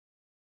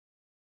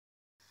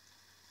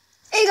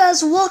Hey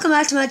guys, welcome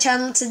back to my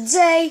channel.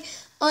 Today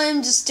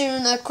I'm just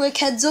doing a quick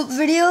heads up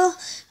video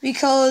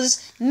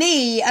because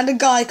me and a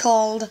guy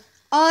called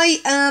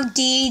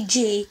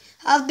IAMDG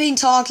have been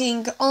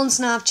talking on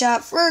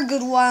Snapchat for a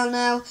good while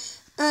now,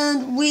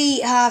 and we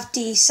have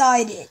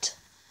decided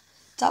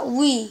that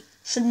we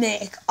should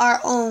make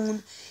our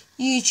own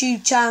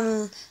YouTube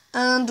channel,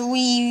 and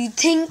we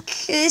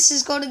think this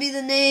is going to be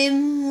the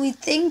name.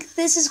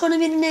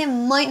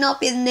 Might not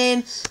be the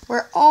name.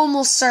 We're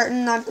almost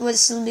certain that it will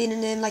still be the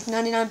name, like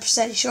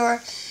 99%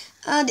 sure.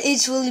 And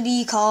it will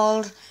be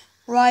called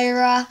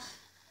Ryra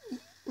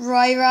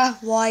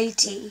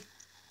YT.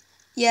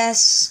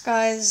 Yes,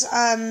 guys.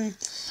 I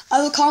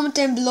will comment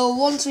down below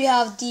once we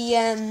have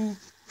the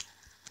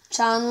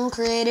channel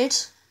created.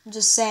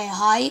 Just say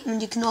hi,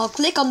 and you can all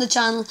click on the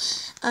channel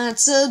and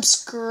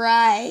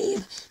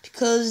subscribe,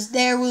 because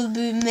there will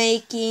be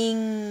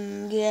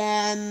making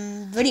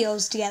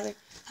videos together.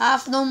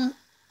 Half of them,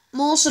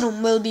 most of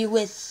them will be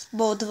with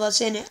both of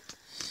us in it.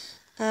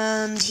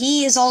 And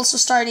he is also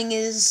starting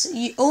his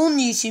own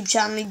YouTube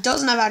channel. He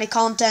doesn't have any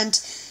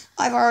content.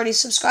 I've already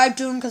subscribed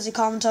to him because he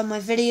commented on my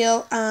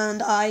video,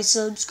 and I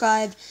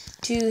subscribed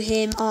to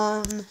him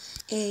on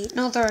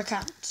another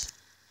account.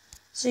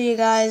 So you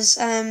guys,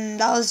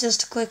 that was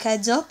just a quick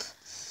heads up.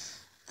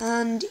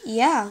 And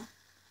yeah,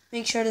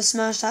 make sure to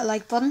smash that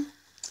like button.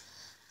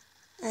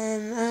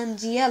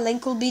 And yeah,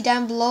 link will be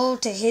down below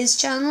to his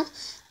channel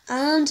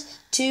and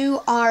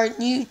to our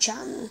new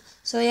channel.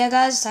 So yeah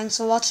guys, thanks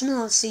for watching, and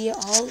I'll see you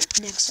all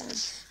next time.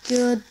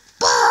 Good.